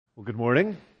Well, good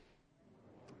morning.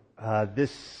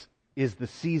 This is the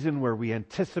season where we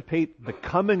anticipate the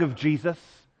coming of Jesus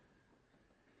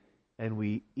and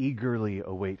we eagerly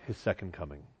await His second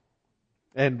coming.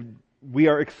 And we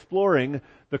are exploring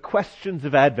the questions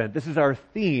of Advent. This is our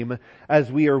theme as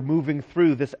we are moving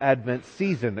through this Advent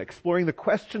season, exploring the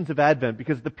questions of Advent,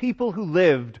 because the people who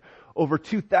lived over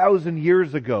 2,000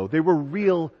 years ago, they were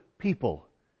real people.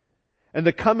 And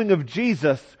the coming of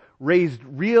Jesus raised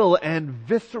real and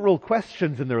visceral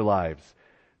questions in their lives.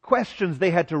 Questions they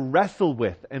had to wrestle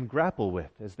with and grapple with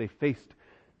as they faced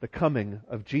the coming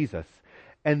of Jesus.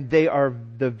 And they are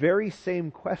the very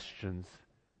same questions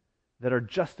that are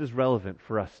just as relevant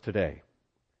for us today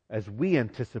as we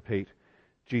anticipate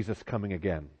Jesus coming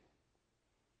again.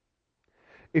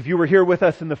 If you were here with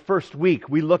us in the first week,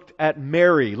 we looked at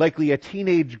Mary, likely a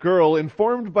teenage girl,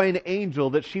 informed by an angel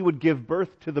that she would give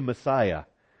birth to the Messiah.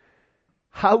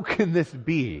 How can this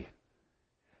be?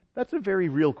 That's a very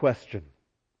real question.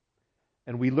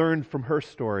 And we learned from her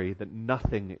story that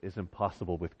nothing is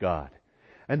impossible with God.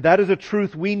 And that is a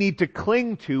truth we need to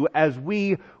cling to as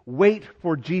we wait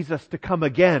for Jesus to come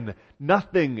again.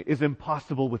 Nothing is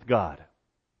impossible with God.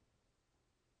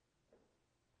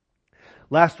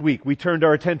 Last week, we turned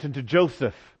our attention to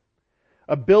Joseph,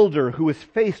 a builder who was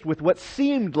faced with what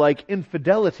seemed like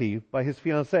infidelity by his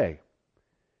fiancée.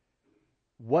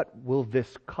 What will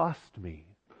this cost me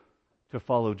to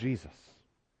follow Jesus?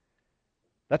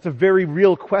 That's a very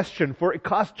real question, for it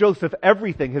cost Joseph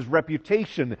everything, his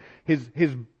reputation, his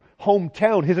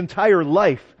hometown, his entire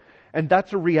life. And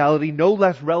that's a reality no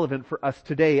less relevant for us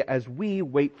today as we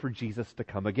wait for Jesus to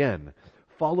come again.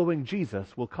 Following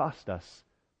Jesus will cost us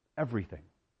everything.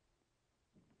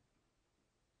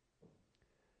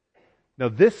 Now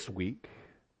this week,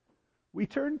 we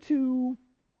turn to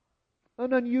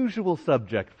an unusual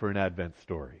subject for an Advent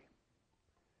story.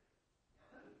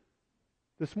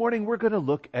 This morning we're going to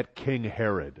look at King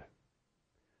Herod,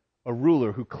 a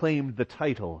ruler who claimed the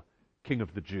title King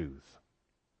of the Jews.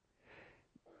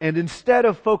 And instead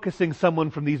of focusing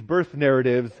someone from these birth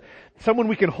narratives, someone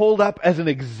we can hold up as an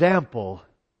example,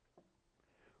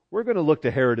 we're going to look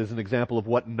to Herod as an example of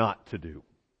what not to do.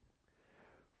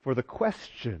 For the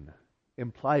question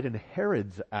implied in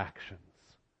Herod's actions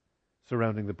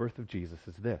surrounding the birth of Jesus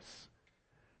is this: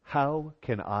 how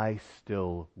can I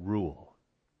still rule?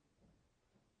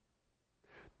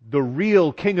 The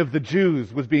real King of the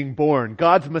Jews was being born,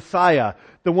 God's Messiah,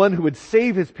 the one who would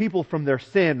save His people from their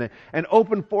sin and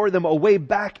open for them a way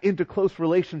back into close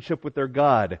relationship with their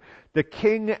God. The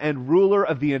King and ruler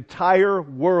of the entire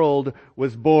world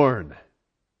was born.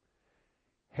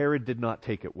 Herod did not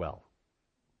take it well.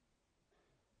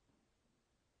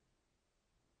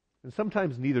 And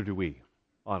sometimes neither do we,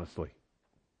 honestly.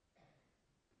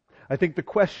 I think the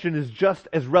question is just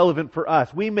as relevant for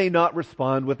us. We may not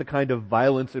respond with the kind of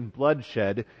violence and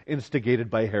bloodshed instigated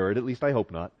by Herod, at least I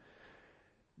hope not.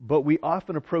 But we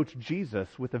often approach Jesus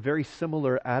with a very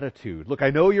similar attitude. Look, I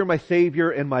know you're my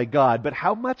Savior and my God, but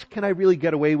how much can I really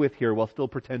get away with here while still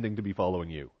pretending to be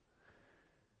following you?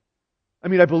 I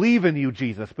mean, I believe in you,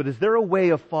 Jesus, but is there a way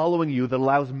of following you that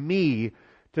allows me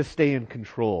to stay in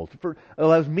control,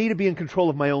 allows me to be in control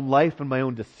of my own life and my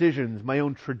own decisions, my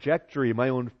own trajectory, my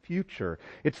own future?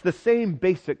 It's the same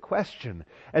basic question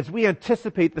as we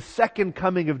anticipate the second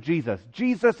coming of Jesus.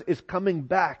 Jesus is coming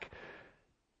back.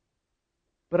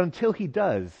 But until He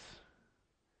does,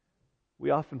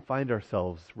 we often find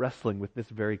ourselves wrestling with this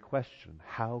very question: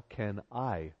 how can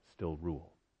I still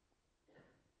rule?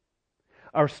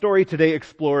 Our story today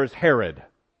explores Herod.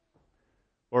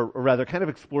 Or rather, kind of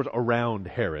explores around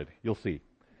Herod. You'll see.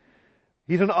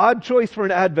 He's an odd choice for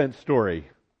an Advent story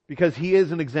because he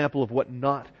is an example of what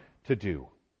not to do.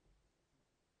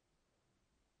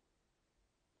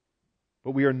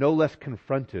 But we are no less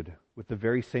confronted with the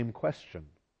very same question.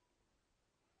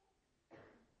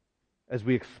 As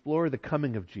we explore the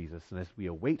coming of Jesus and as we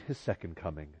await His second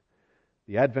coming,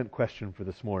 the Advent question for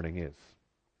this morning is: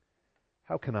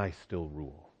 how can I still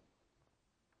rule?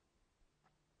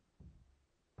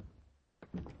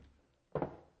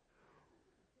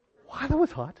 Wow, that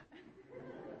was hot.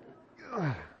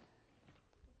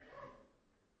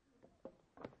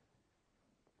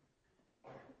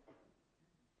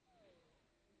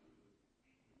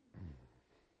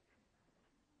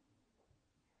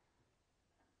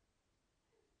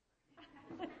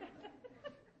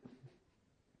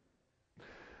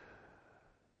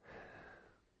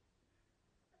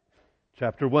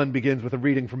 Chapter 1 begins with a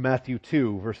reading from Matthew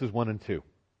 2, verses 1 and 2.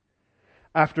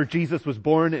 After Jesus was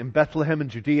born in Bethlehem in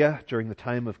Judea during the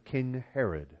time of King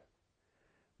Herod,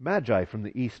 Magi from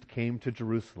the east came to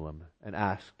Jerusalem and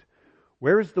asked,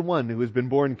 Where is the one who has been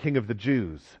born King of the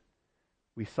Jews?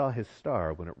 We saw his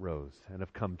star when it rose and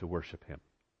have come to worship him."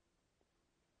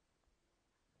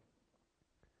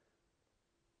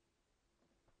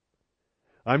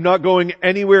 "I'm not going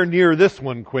anywhere near this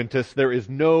one, Quintus. There is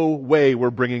no way we're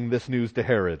bringing this news to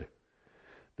Herod."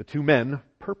 The two men,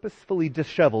 purposefully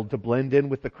disheveled to blend in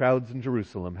with the crowds in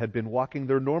Jerusalem, had been walking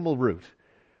their normal route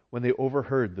when they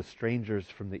overheard the strangers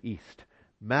from the east,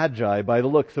 magi by the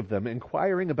looks of them,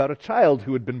 inquiring about a child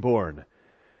who had been born.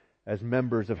 As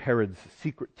members of Herod's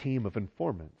secret team of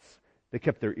informants, they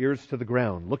kept their ears to the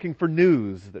ground, looking for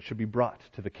news that should be brought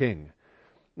to the king.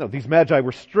 Now, these magi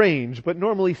were strange, but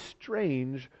normally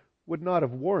strange would not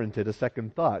have warranted a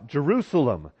second thought.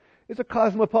 Jerusalem is a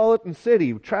cosmopolitan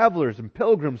city, travelers and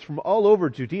pilgrims from all over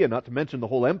Judea, not to mention the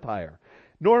whole empire.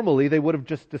 Normally, they would have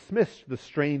just dismissed the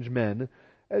strange men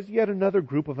as yet another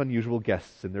group of unusual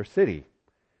guests in their city.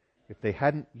 If they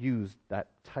hadn't used that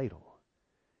title,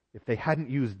 if they hadn't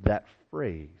used that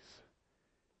phrase,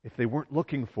 if they weren't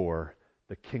looking for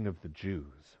the King of the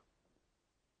Jews.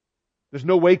 There's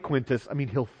no way, Quintus.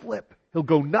 He'll flip. He'll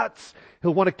go nuts.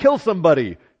 He'll want to kill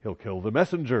somebody. He'll kill the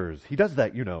messengers. He does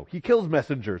that, He kills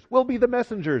messengers. We'll be the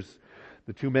messengers.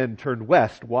 The two men turned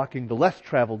west, walking the less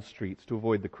traveled streets to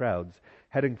avoid the crowds,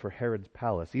 heading for Herod's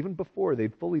palace, even before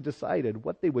they'd fully decided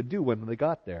what they would do when they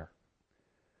got there.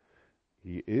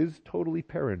 "He is totally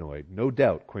paranoid, no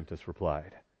doubt," Quintus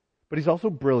replied. "But he's also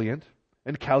brilliant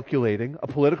and calculating, a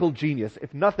political genius.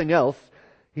 If nothing else,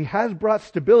 he has brought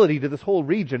stability to this whole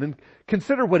region. And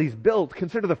consider what he's built.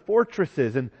 Consider the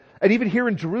fortresses. And even here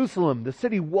in Jerusalem, the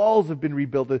city walls have been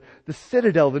rebuilt. The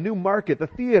citadel, the new market, the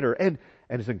theater. And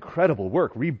his incredible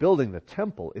work, rebuilding the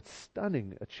temple. It's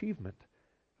stunning achievement.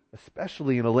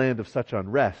 Especially in a land of such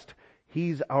unrest.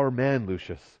 He's our man,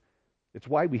 Lucius. It's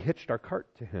why we hitched our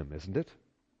cart to him, isn't it?"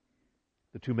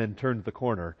 The two men turned the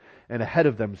corner, and ahead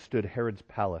of them stood Herod's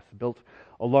palace, built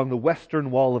along the western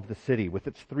wall of the city, with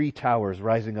its 3 towers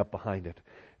rising up behind it.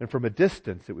 And from a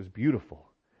distance, it was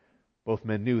beautiful. Both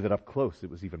men knew that up close, it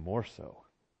was even more so.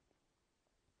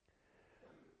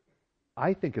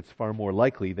 "I think it's far more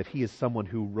likely that he is someone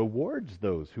who rewards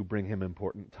those who bring him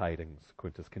important tidings,"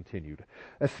 Quintus continued.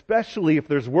 "Especially if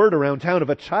there's word around town of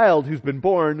a child who's been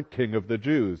born King of the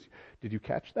Jews." Did you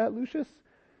catch that, Lucius?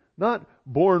 Not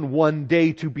born one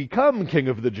day to become King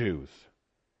of the Jews,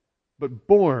 but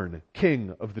born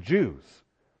King of the Jews.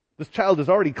 This child has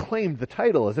already claimed the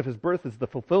title as if his birth is the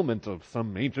fulfillment of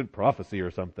some ancient prophecy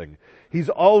or something. He's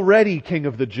already King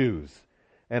of the Jews.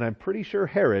 And I'm pretty sure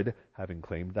Herod, having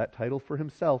claimed that title for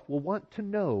himself, will want to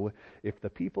know if the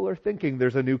people are thinking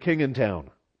there's a new king in town.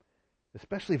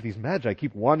 Especially if these magi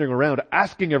keep wandering around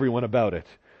asking everyone about it.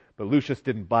 But Lucius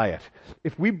didn't buy it.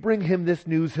 If we bring him this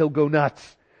news, he'll go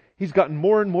nuts. He's gotten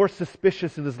more and more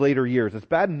suspicious in his later years. It's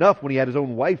bad enough when he had his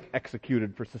own wife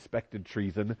executed for suspected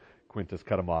treason. Quintus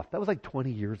cut him off. That was like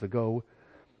 20 years ago.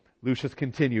 Lucius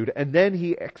continued, and then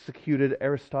he executed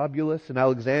Aristobulus and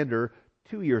Alexander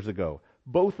 2 years ago.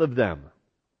 Both of them.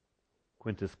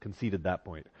 Quintus conceded that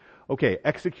point. Okay,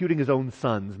 executing his own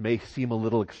sons may seem a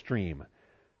little extreme.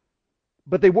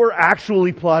 But they were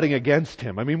actually plotting against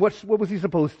him. What was he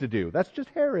supposed to do? That's just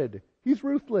Herod. He's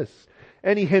ruthless.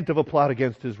 Any hint of a plot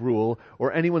against his rule,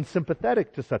 or anyone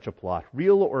sympathetic to such a plot,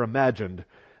 real or imagined,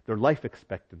 their life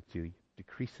expectancy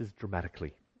decreases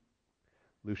dramatically.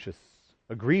 Lucius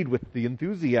agreed with the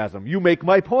enthusiasm. "You make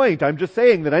my point. I'm just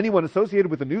saying that anyone associated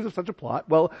with the news of such a plot,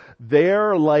 well,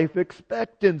 their life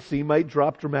expectancy might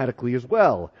drop dramatically as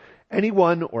well.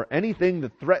 Anyone or anything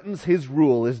that threatens his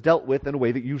rule is dealt with in a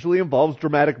way that usually involves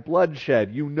dramatic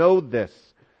bloodshed. You know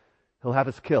this. He'll have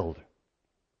us killed."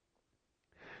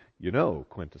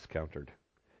 Quintus countered,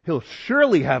 "he'll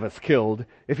surely have us killed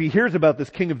if he hears about this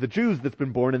King of the Jews that's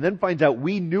been born and then finds out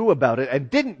we knew about it and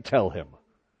didn't tell him."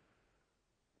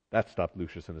 That stopped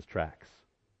Lucius in his tracks.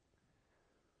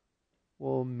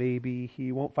 "Well, maybe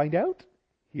he won't find out?"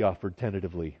 he offered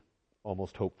tentatively,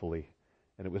 almost hopefully,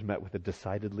 and it was met with a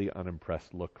decidedly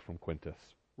unimpressed look from Quintus.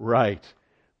 "Right.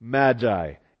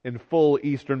 Magi, in full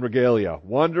Eastern regalia,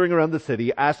 wandering around the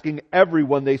city, asking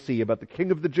everyone they see about the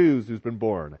King of the Jews who's been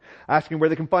born, asking where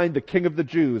they can find the King of the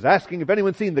Jews, asking if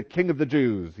anyone's seen the King of the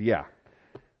Jews. Yeah,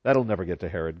 that'll never get to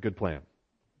Herod. Good plan."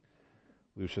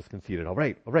 Lucius conceded. All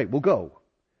right, we'll go.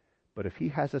 But if he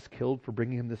has us killed for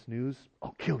bringing him this news,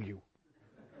 I'll kill you.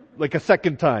 Like a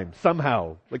second time,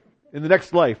 somehow, like in the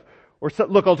next life.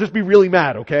 Look, I'll just be really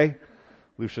mad, okay?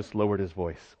 Lucius lowered his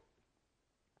voice.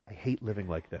 "I hate living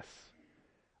like this.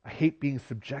 I hate being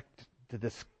subject to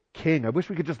this king. I wish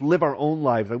we could just live our own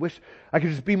lives. I wish I could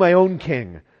just be my own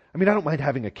king. I don't mind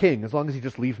having a king as long as he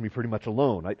just leaves me pretty much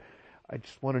alone. I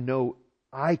just want to know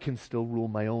I can still rule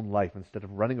my own life instead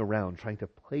of running around trying to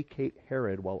placate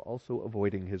Herod while also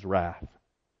avoiding his wrath.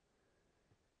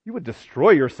 You would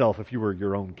destroy yourself if you were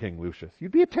your own king, Lucius.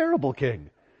 You'd be a terrible king,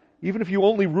 even if you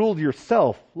only ruled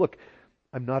yourself. Look,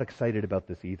 I'm not excited about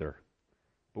this either.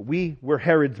 But we're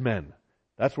Herod's men.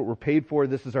 That's what we're paid for.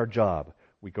 This is our job.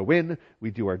 We go in, we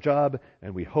do our job,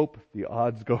 and we hope the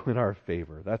odds go in our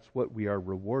favor. That's what we are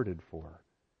rewarded for.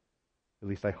 At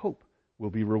least I hope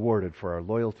we'll be rewarded for our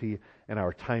loyalty and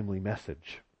our timely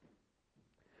message.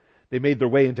 They made their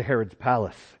way into Herod's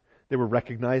palace. They were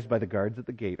recognized by the guards at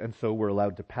the gate, and so were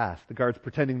allowed to pass, the guards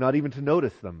pretending not even to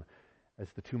notice them as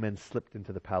the two men slipped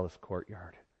into the palace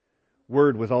courtyard.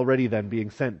 Word was already then being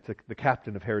sent to the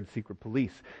captain of Herod's secret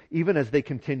police, even as they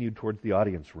continued towards the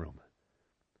audience room.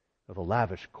 Now, the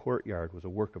lavish courtyard was a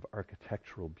work of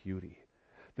architectural beauty.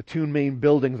 The two main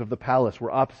buildings of the palace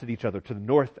were opposite each other, to the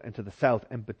north and to the south,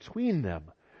 and between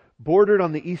them, bordered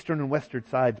on the eastern and western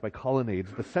sides by colonnades,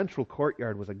 the central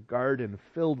courtyard was a garden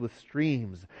filled with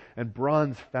streams and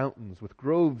bronze fountains, with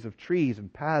groves of trees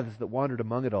and paths that wandered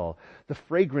among it all. The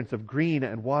fragrance of green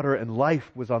and water and life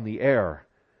was on the air.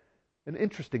 An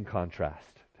interesting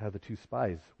contrast to how the two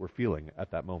spies were feeling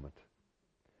at that moment.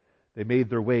 They made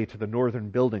their way to the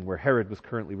northern building where Herod was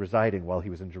currently residing while he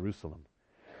was in Jerusalem.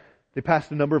 They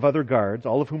passed a number of other guards,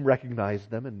 all of whom recognized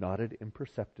them and nodded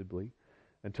imperceptibly,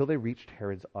 until they reached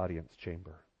Herod's audience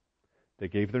chamber. They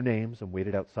gave their names and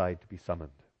waited outside to be summoned.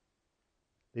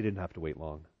 They didn't have to wait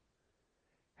long.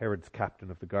 Herod's captain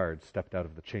of the guard stepped out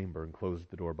of the chamber and closed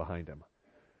the door behind him.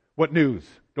 "What news?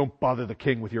 Don't bother the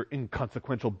king with your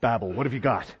inconsequential babble. What have you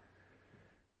got?"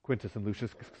 Quintus and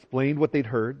Lucius explained what they'd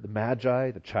heard, the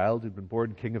Magi, the child who'd been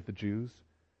born king of the Jews.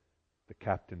 The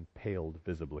captain paled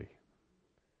visibly.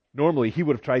 Normally, he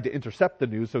would have tried to intercept the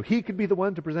news so he could be the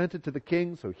one to present it to the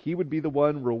king, so he would be the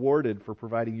one rewarded for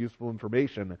providing useful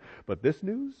information. But this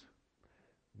news?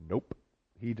 Nope.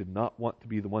 He did not want to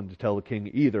be the one to tell the king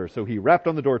either, so he rapped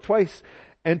on the door twice,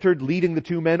 entered leading the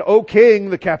two men. "O king,"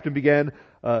 the captain began,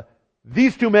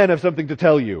 "these two men have something to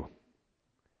tell you."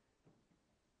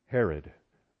 Herod,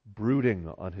 brooding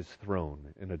on his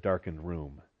throne in a darkened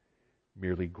room,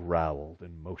 merely growled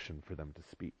and motioned for them to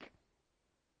speak.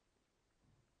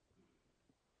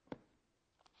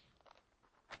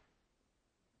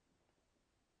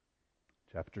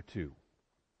 Chapter 2.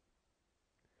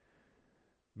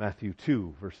 Matthew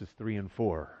 2, verses 3 and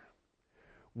 4.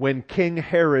 When King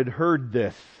Herod heard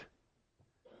this,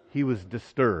 he was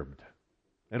disturbed,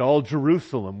 and all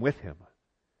Jerusalem with him.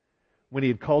 When he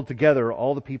had called together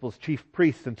all the people's chief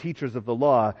priests and teachers of the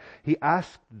law, he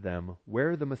asked them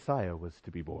where the Messiah was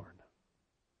to be born.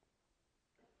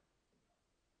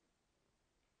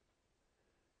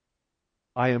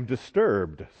 "I am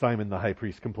disturbed," Simon the high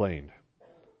priest complained.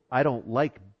 "I don't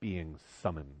like being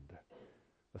summoned."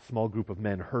 A small group of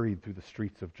men hurried through the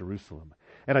streets of Jerusalem.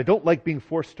 "And I don't like being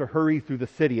forced to hurry through the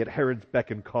city at Herod's beck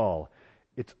and call.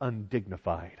 It's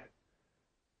undignified."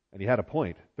 And he had a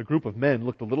point. The group of men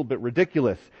looked a little bit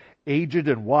ridiculous, aged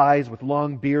and wise, with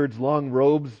long beards, long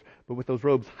robes, but with those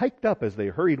robes hiked up as they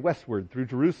hurried westward through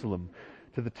Jerusalem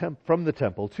to from the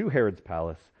temple to Herod's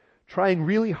palace, trying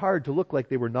really hard to look like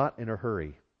they were not in a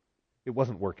hurry. It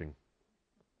wasn't working.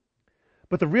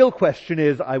 But the real question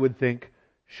is, I would think,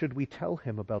 should we tell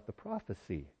him about the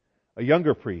prophecy? A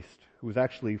younger priest, who was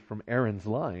actually from Aaron's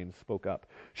line, spoke up.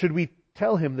 Should we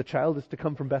tell him the child is to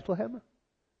come from Bethlehem?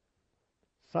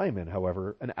 Simon,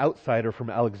 however, an outsider from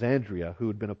Alexandria, who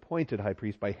had been appointed high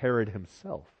priest by Herod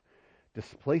himself,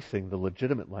 displacing the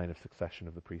legitimate line of succession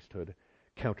of the priesthood,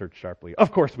 countered sharply.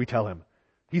 "Of course we tell him.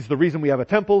 He's the reason we have a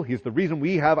temple. He's the reason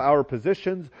we have our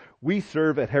positions. We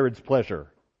serve at Herod's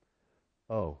pleasure."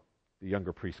 "Oh," the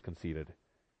younger priest conceded,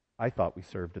 "I thought we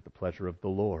served at the pleasure of the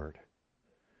Lord."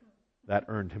 That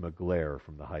earned him a glare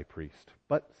from the high priest.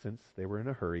 But since they were in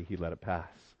a hurry, he let it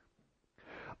pass.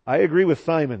 "I agree with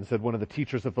Simon," said one of the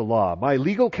teachers of the law. "My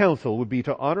legal counsel would be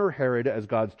to honor Herod as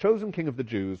God's chosen king of the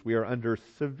Jews. We are under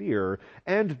severe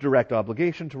and direct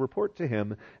obligation to report to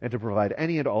him and to provide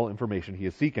any and all information he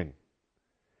is seeking."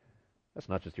 "That's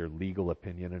not just your legal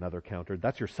opinion," another countered.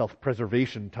 "That's your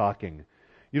self-preservation talking.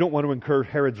 You don't want to incur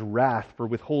Herod's wrath for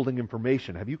withholding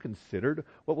information. Have you considered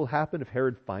what will happen if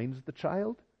Herod finds the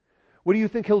child? What do you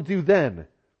think he'll do then?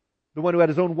 The one who had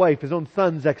his own wife, his own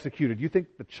sons executed. You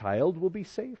think the child will be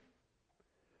safe?"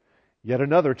 Yet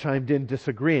another chimed in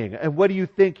disagreeing. "And what do you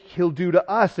think he'll do to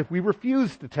us if we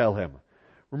refuse to tell him?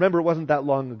 Remember, it wasn't that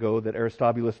long ago that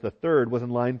Aristobulus III was in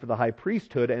line for the high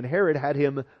priesthood and Herod had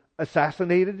him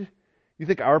assassinated. You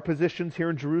think our positions here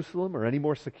in Jerusalem are any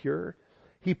more secure?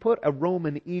 He put a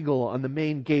Roman eagle on the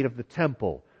main gate of the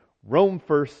temple. Rome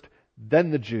first,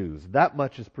 Then the Jews. That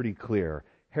much is pretty clear.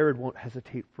 Herod won't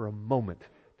hesitate for a moment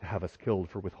to have us killed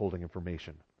for withholding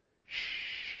information.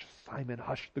 Shh, Simon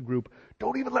hushed the group.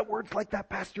 Don't even let words like that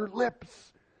pass your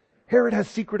lips. Herod has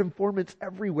secret informants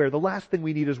everywhere. The last thing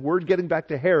we need is word getting back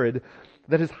to Herod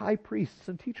that his high priests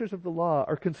and teachers of the law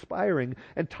are conspiring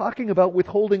and talking about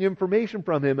withholding information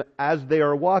from him as they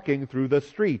are walking through the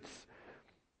streets.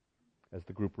 As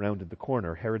the group rounded the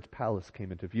corner, Herod's palace came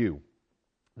into view.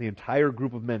 The entire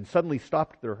group of men suddenly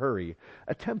stopped their hurry,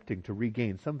 attempting to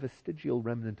regain some vestigial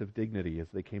remnant of dignity as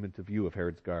they came into view of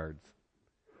Herod's guards.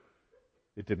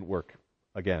 It didn't work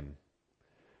again.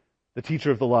 The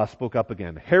teacher of the law spoke up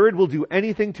again. Herod will do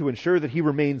anything to ensure that he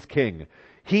remains king.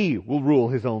 He will rule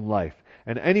his own life,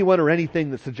 and anyone or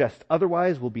anything that suggests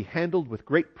otherwise will be handled with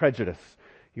great prejudice.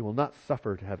 He will not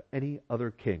suffer to have any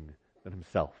other king than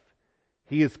himself.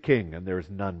 He is king, and there is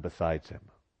none besides him.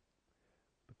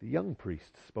 But the young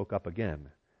priest spoke up again,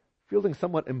 feeling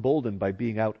somewhat emboldened by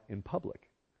being out in public.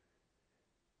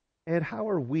 And how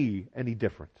are we any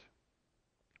different?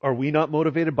 Are we not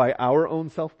motivated by our own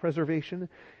self-preservation?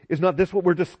 Is not this what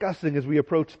we're discussing as we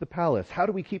approach the palace? How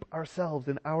do we keep ourselves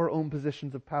in our own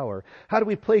positions of power? How do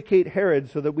we placate Herod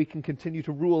so that we can continue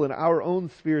to rule in our own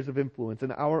spheres of influence,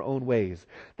 in our own ways?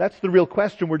 That's the real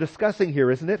question we're discussing here,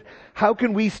 isn't it? How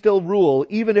can we still rule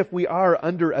even if we are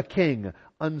under a king,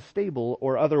 unstable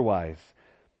or otherwise?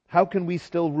 How can we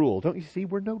still rule? Don't you see?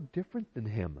 We're no different than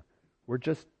him. We're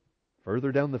just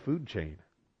further down the food chain.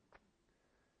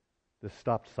 This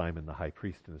stopped Simon the high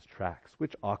priest in his tracks,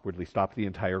 which awkwardly stopped the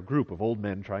entire group of old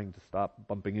men trying to stop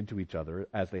bumping into each other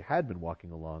as they had been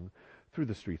walking along through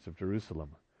the streets of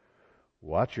Jerusalem.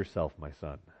 Watch yourself, my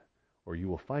son, or you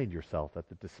will find yourself at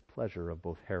the displeasure of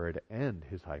both Herod and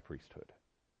his high priesthood.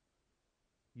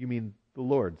 You mean the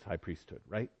Lord's high priesthood,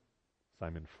 right?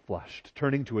 Simon flushed,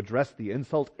 turning to address the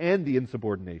insult and the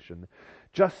insubordination,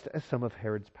 just as some of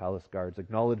Herod's palace guards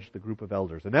acknowledged the group of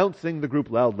elders, announcing the group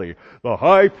loudly. The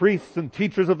high priests and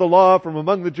teachers of the law from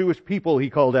among the Jewish people, he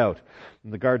called out.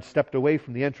 And the guards stepped away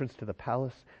from the entrance to the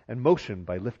palace and motioned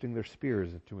by lifting their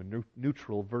spears into a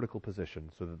neutral vertical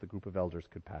position so that the group of elders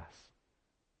could pass.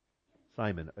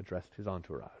 Simon addressed his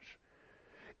entourage.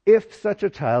 If such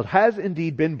a child has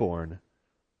indeed been born,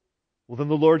 well, then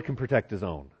the Lord can protect his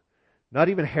own. Not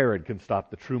even Herod can stop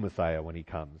the true Messiah when he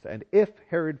comes. And if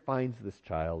Herod finds this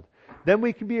child, then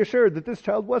we can be assured that this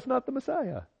child was not the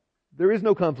Messiah. There is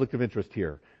no conflict of interest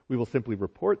here. We will simply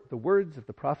report the words of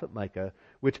the prophet Micah,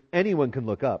 which anyone can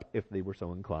look up if they were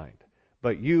so inclined.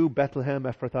 But you, Bethlehem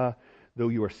Ephrathah, though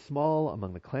you are small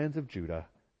among the clans of Judah,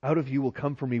 out of you will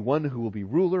come for me one who will be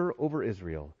ruler over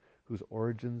Israel, whose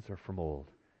origins are from old,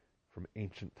 from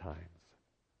ancient times.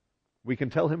 We can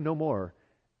tell him no more,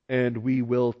 and we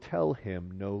will tell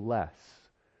him no less.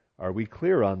 Are we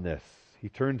clear on this? He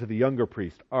turned to the younger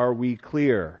priest. Are we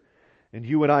clear? And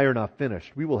you and I are not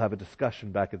finished. We will have a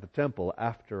discussion back at the temple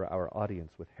after our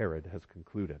audience with Herod has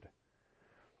concluded.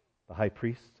 The high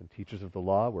priests and teachers of the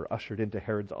law were ushered into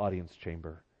Herod's audience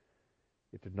chamber.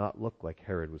 It did not look like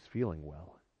Herod was feeling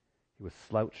well. He was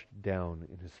slouched down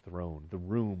in his throne. The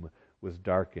room was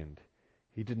darkened.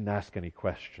 He didn't ask any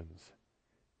questions.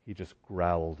 He just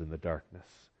growled in the darkness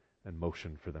and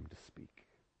motioned for them to speak.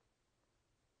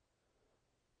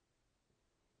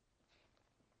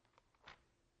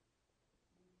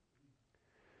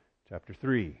 Chapter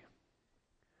 3.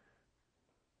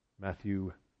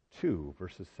 Matthew 2,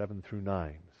 verses 7 through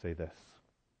 9 say this.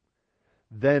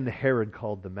 Then Herod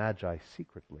called the Magi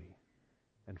secretly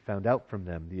and found out from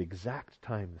them the exact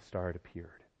time the star had appeared.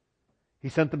 He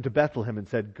sent them to Bethlehem and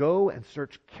said, Go and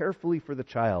search carefully for the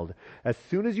child. As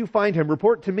soon as you find him,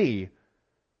 report to me,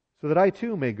 so that I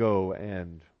too may go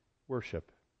and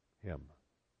worship him.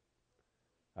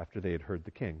 After they had heard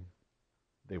the king,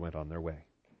 they went on their way.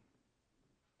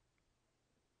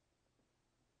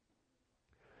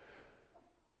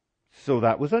 So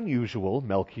that was unusual,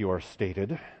 Melchior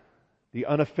stated. The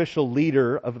unofficial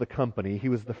leader of the company, he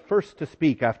was the first to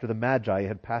speak after the Magi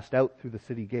had passed out through the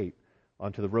city gate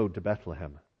onto the road to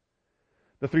Bethlehem.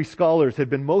 The three scholars had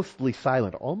been mostly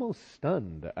silent, almost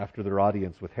stunned after their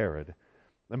audience with Herod.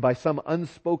 And by some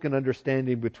unspoken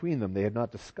understanding between them, they had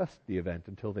not discussed the event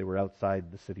until they were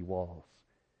outside the city walls.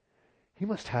 He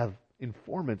must have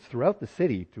informants throughout the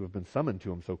city to have been summoned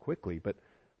to him so quickly, but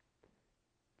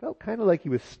felt kind of like he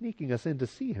was sneaking us in to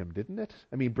see him, didn't it?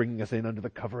 I mean, bringing us in under the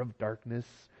cover of darkness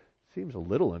seems a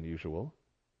little unusual.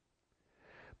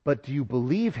 But do you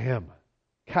believe him?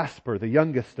 Caspar, the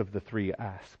youngest of the three,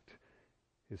 asked.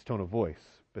 His tone of voice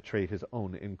betrayed his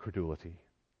own incredulity.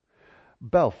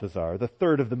 Balthazar, the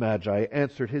third of the Magi,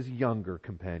 answered his younger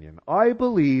companion. I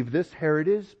believe this Herod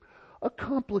is a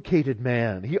complicated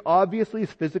man. He obviously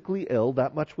is physically ill.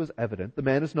 That much was evident. The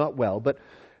man is not well, but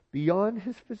beyond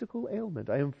his physical ailment,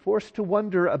 I am forced to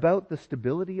wonder about the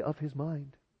stability of his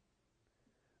mind.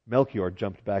 Melchior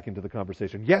jumped back into the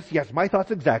conversation. Yes, my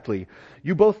thoughts exactly.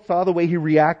 You both saw the way he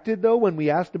reacted, though, when we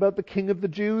asked about the King of the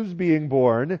Jews being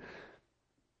born.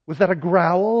 Was that a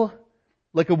growl?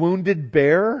 Like a wounded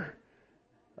bear?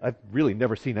 I've really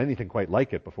never seen anything quite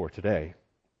like it before today.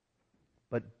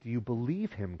 But do you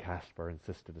believe him? Caspar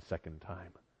insisted a second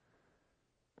time.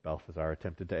 Balthasar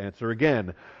attempted to answer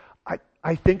again.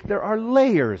 I think there are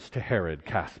layers to Herod,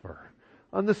 Caspar.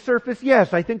 On the surface,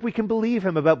 yes, I think we can believe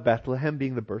him about Bethlehem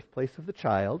being the birthplace of the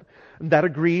child, and that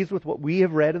agrees with what we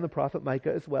have read in the prophet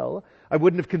Micah as well. I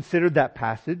wouldn't have considered that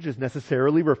passage as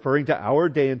necessarily referring to our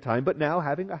day and time, but now,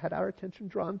 having had our attention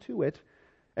drawn to it,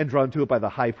 and drawn to it by the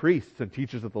high priests and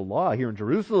teachers of the law here in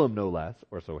Jerusalem, no less,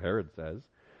 or so Herod says,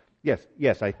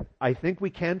 yes, I think we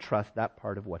can trust that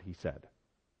part of what he said.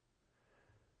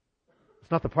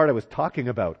 It's not the part I was talking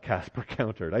about, Caspar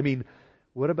countered. I mean,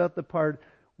 what about the part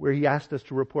where he asked us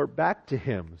to report back to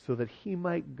him so that he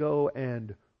might go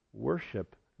and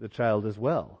worship the child as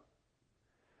well?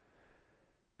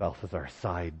 Balthasar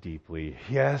sighed deeply.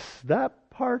 Yes, that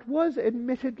part was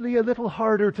admittedly a little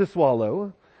harder to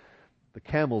swallow. The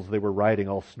camels they were riding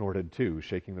all snorted too,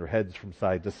 shaking their heads from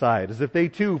side to side, as if they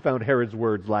too found Herod's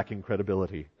words lacking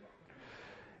credibility.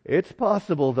 It's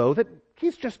possible, though, that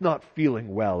he's just not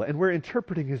feeling well, and we're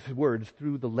interpreting his words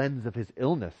through the lens of his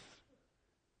illness.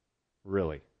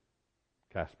 Really?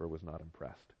 Caspar was not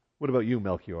impressed. What about you,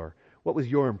 Melchior? What was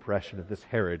your impression of this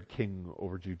Herod, king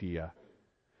over Judea?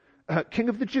 King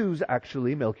of the Jews,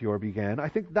 actually, Melchior began. I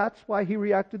think that's why he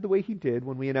reacted the way he did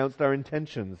when we announced our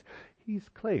intentions. He's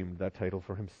claimed that title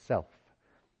for himself.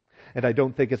 And I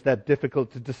don't think it's that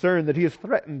difficult to discern that he is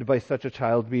threatened by such a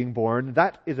child being born.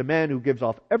 That is a man who gives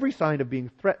off every sign of being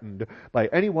threatened by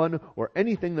anyone or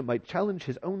anything that might challenge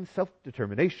his own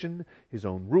self-determination, his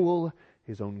own rule,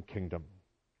 his own kingdom.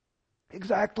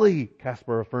 Exactly,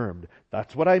 Caspar affirmed.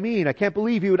 That's what I mean. I can't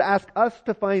believe he would ask us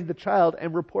to find the child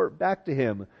and report back to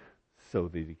him so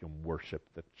that he can worship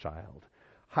the child.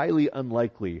 Highly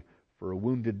unlikely for a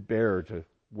wounded bear to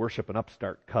worship an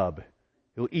upstart cub.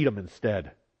 He'll eat him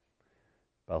instead.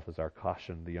 Balthasar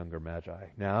cautioned the younger magi.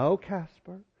 Now,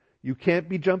 Caspar, you can't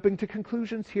be jumping to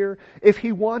conclusions here. If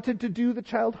he wanted to do the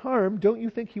child harm, don't you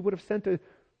think he would have sent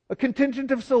a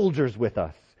contingent of soldiers with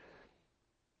us?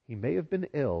 He may have been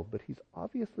ill, but he's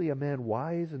obviously a man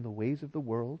wise in the ways of the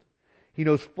world. He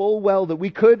knows full well that we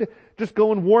could just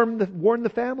go and warn the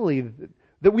family,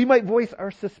 that we might voice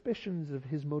our suspicions of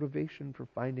his motivation for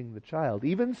finding the child.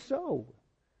 Even so,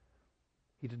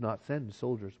 he did not send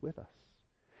soldiers with us.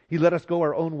 He let us go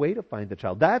our own way to find the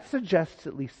child. That suggests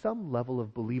at least some level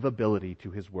of believability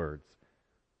to his words.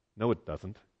 No, it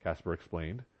doesn't, Caspar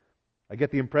explained. I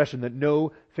get the impression that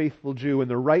no faithful Jew in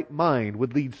their right mind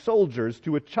would lead soldiers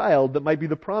to a child that might be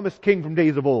the promised king from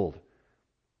days of old.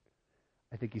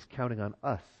 I think he's counting on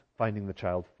us finding the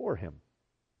child for him,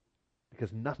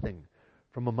 because nothing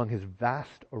from among his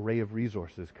vast array of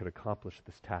resources could accomplish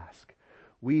this task.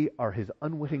 We are his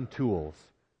unwitting tools,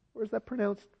 or is that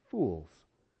pronounced fools,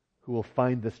 who will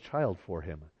find this child for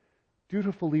him,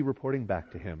 dutifully reporting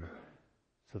back to him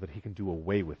so that he can do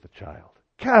away with the child.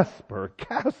 Caspar,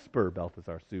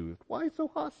 Balthasar soothed. Why so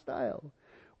hostile?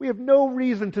 We have no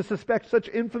reason to suspect such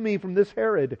infamy from this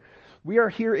Herod. We are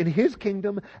here in his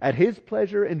kingdom, at his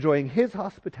pleasure, enjoying his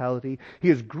hospitality. He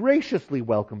has graciously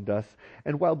welcomed us,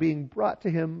 and while being brought to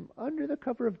him under the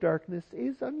cover of darkness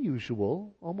is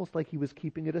unusual, almost like he was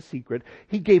keeping it a secret,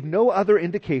 he gave no other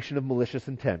indication of malicious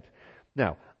intent.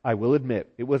 Now, I will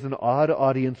admit, it was an odd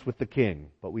audience with the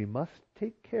king, but we must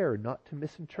take care not to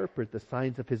misinterpret the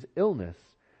signs of his illness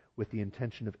with the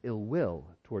intention of ill will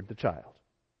toward the child.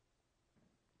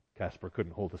 Caspar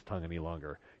couldn't hold his tongue any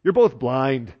longer. You're both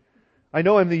blind. I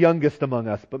know I'm the youngest among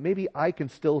us, but maybe I can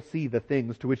still see the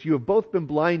things to which you have both been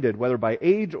blinded, whether by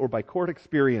age or by court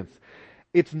experience.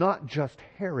 It's not just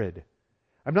Herod.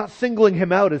 I'm not singling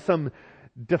him out as some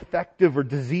defective or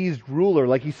diseased ruler,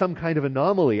 like he's some kind of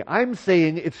anomaly. I'm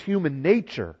saying it's human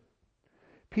nature.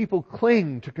 People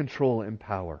cling to control and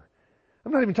power.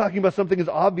 I'm not even talking about something as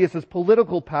obvious as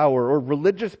political power or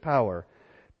religious power.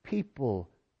 People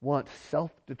want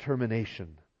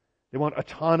self-determination. They want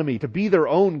autonomy, to be their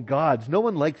own gods. No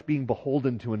one likes being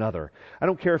beholden to another. I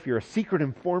don't care if you're a secret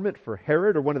informant for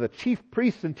Herod or one of the chief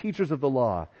priests and teachers of the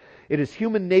law. It is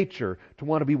human nature to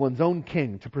want to be one's own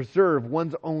king, to preserve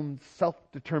one's own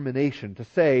self-determination, to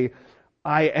say,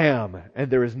 I am,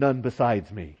 and there is none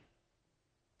besides me.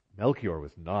 Melchior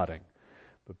was nodding,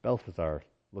 but Balthasar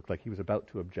Looked like he was about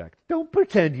to object. Don't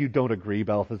pretend you don't agree,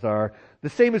 Balthazar. The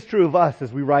same is true of us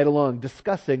as we ride along,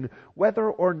 discussing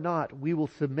whether or not we will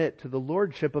submit to the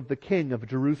lordship of the king of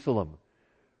Jerusalem.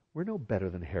 We're no better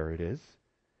than Herod is.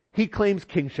 He claims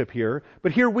kingship here,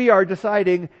 but here we are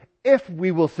deciding if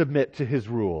we will submit to his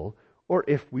rule or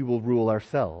if we will rule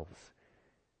ourselves.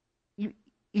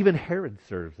 Even Herod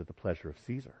serves at the pleasure of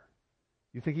Caesar.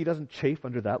 You think he doesn't chafe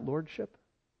under that lordship?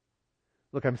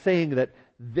 Look, I'm saying that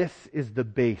this is the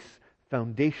base,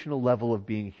 foundational level of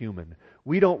being human.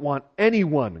 We don't want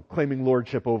anyone claiming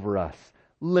lordship over us,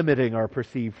 limiting our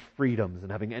perceived freedoms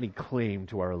and having any claim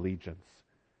to our allegiance.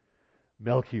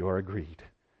 Melchior agreed.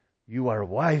 You are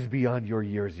wise beyond your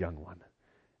years, young one.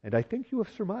 And I think you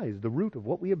have surmised the root of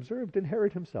what we observed in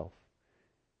Herod himself.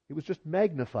 It was just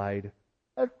magnified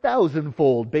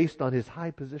 1,000-fold based on his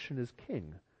high position as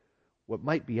king. What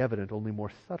might be evident only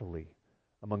more subtly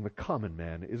among the common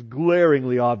man is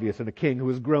glaringly obvious in a king who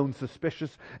has grown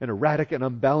suspicious and erratic and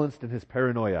unbalanced in his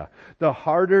paranoia. The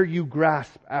harder you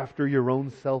grasp after your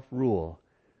own self-rule,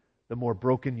 the more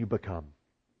broken you become.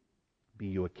 Be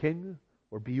you a king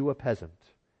or be you a peasant,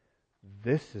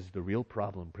 this is the real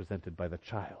problem presented by the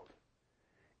child.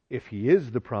 If he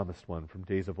is the promised one from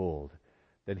days of old,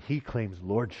 then he claims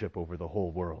lordship over the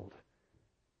whole world.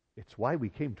 It's why we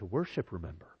came to worship,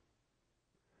 remember.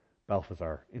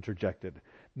 Balthazar interjected.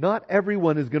 Not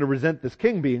everyone is going to resent this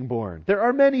king being born. There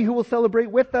are many who will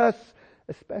celebrate with us,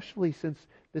 especially since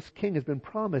this king has been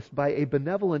promised by a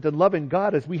benevolent and loving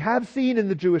God, as we have seen in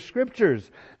the Jewish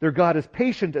scriptures. Their God is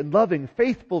patient and loving,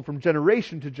 faithful from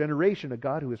generation to generation, a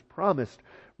God who has promised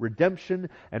redemption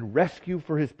and rescue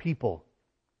for his people.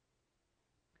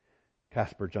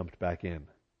 Caspar jumped back in.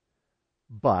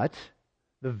 But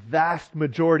the vast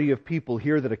majority of people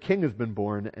hear that a king has been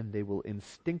born, and they will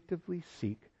instinctively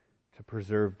seek to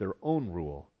preserve their own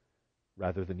rule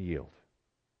rather than yield.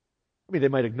 I mean, they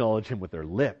might acknowledge him with their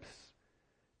lips,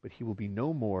 but he will be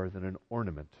no more than an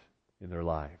ornament in their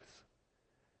lives.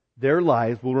 Their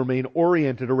lives will remain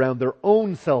oriented around their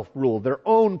own self-rule, their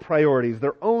own priorities,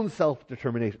 their own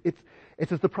self-determination.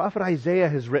 It's as the prophet Isaiah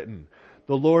has written.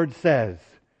 The Lord says,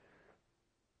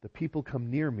 "The people come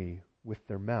near me with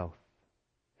their mouth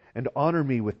and honor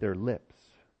me with their lips,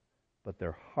 but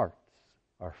their hearts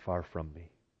are far from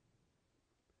me."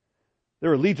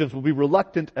 Their allegiance will be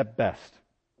reluctant at best,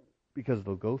 because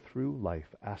they'll go through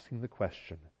life asking the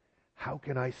question, how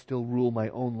can I still rule my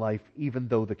own life even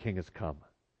though the king has come?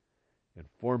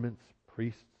 Informants,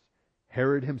 priests,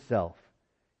 Herod himself,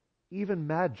 even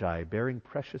magi bearing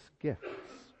precious gifts,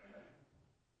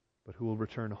 but who will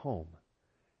return home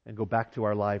and go back to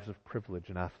our lives of privilege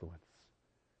and affluence.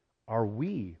 Are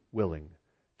we willing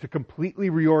to completely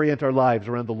reorient our lives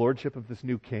around the lordship of this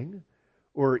new king?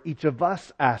 Or are each of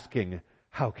us asking,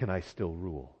 how can I still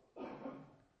rule?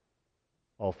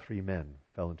 All three men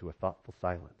fell into a thoughtful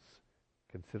silence,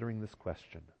 considering this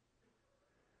question.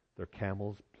 Their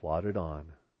camels plodded on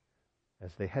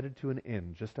as they headed to an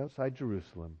inn just outside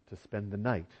Jerusalem to spend the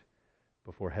night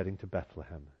before heading to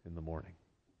Bethlehem in the morning.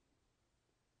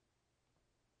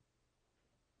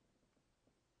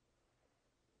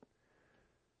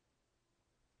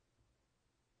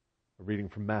 A reading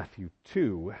from Matthew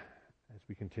 2 as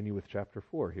we continue with chapter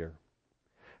 4 here.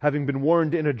 Having been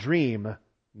warned in a dream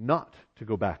not to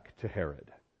go back to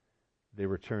Herod, they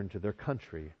returned to their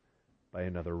country by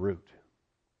another route.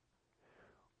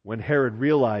 When Herod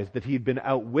realized that he had been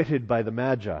outwitted by the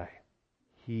Magi,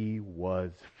 he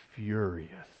was furious,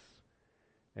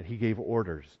 and he gave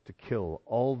orders to kill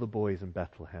all the boys in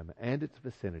Bethlehem and its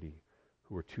vicinity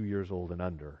who were 2 years old and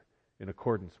under, in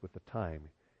accordance with the time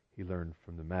he learned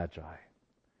from the Magi.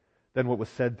 Then what was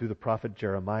said through the prophet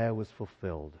Jeremiah was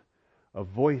fulfilled. A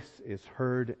voice is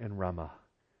heard in Ramah,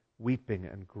 weeping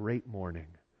and great mourning,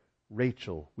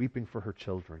 Rachel weeping for her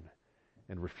children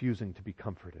and refusing to be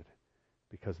comforted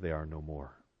because they are no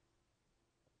more.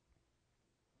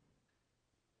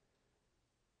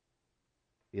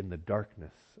 In the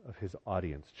darkness of his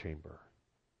audience chamber,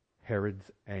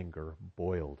 Herod's anger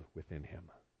boiled within him.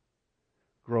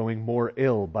 Growing more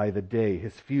ill by the day,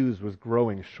 his fuse was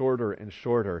growing shorter and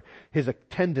shorter. His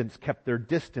attendants kept their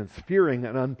distance, fearing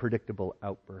an unpredictable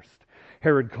outburst.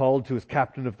 Herod called to his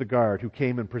captain of the guard, who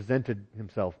came and presented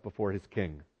himself before his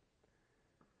king.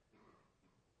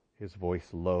 His voice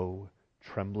low,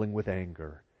 trembling with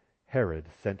anger, Herod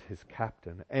sent his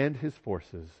captain and his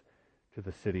forces to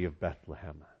the city of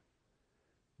Bethlehem.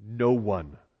 No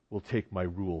one will take my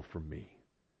rule from me,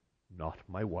 not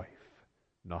my wife,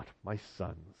 not my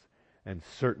sons, and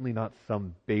certainly not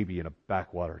some baby in a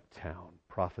backwater town,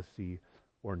 prophecy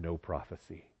or no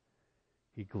prophecy.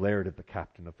 He glared at the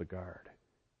captain of the guard.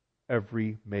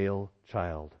 every male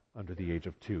child under the age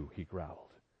of 2, he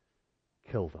growled.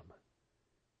 Kill them.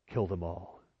 Kill them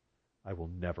all. I will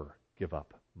never give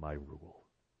up my rule.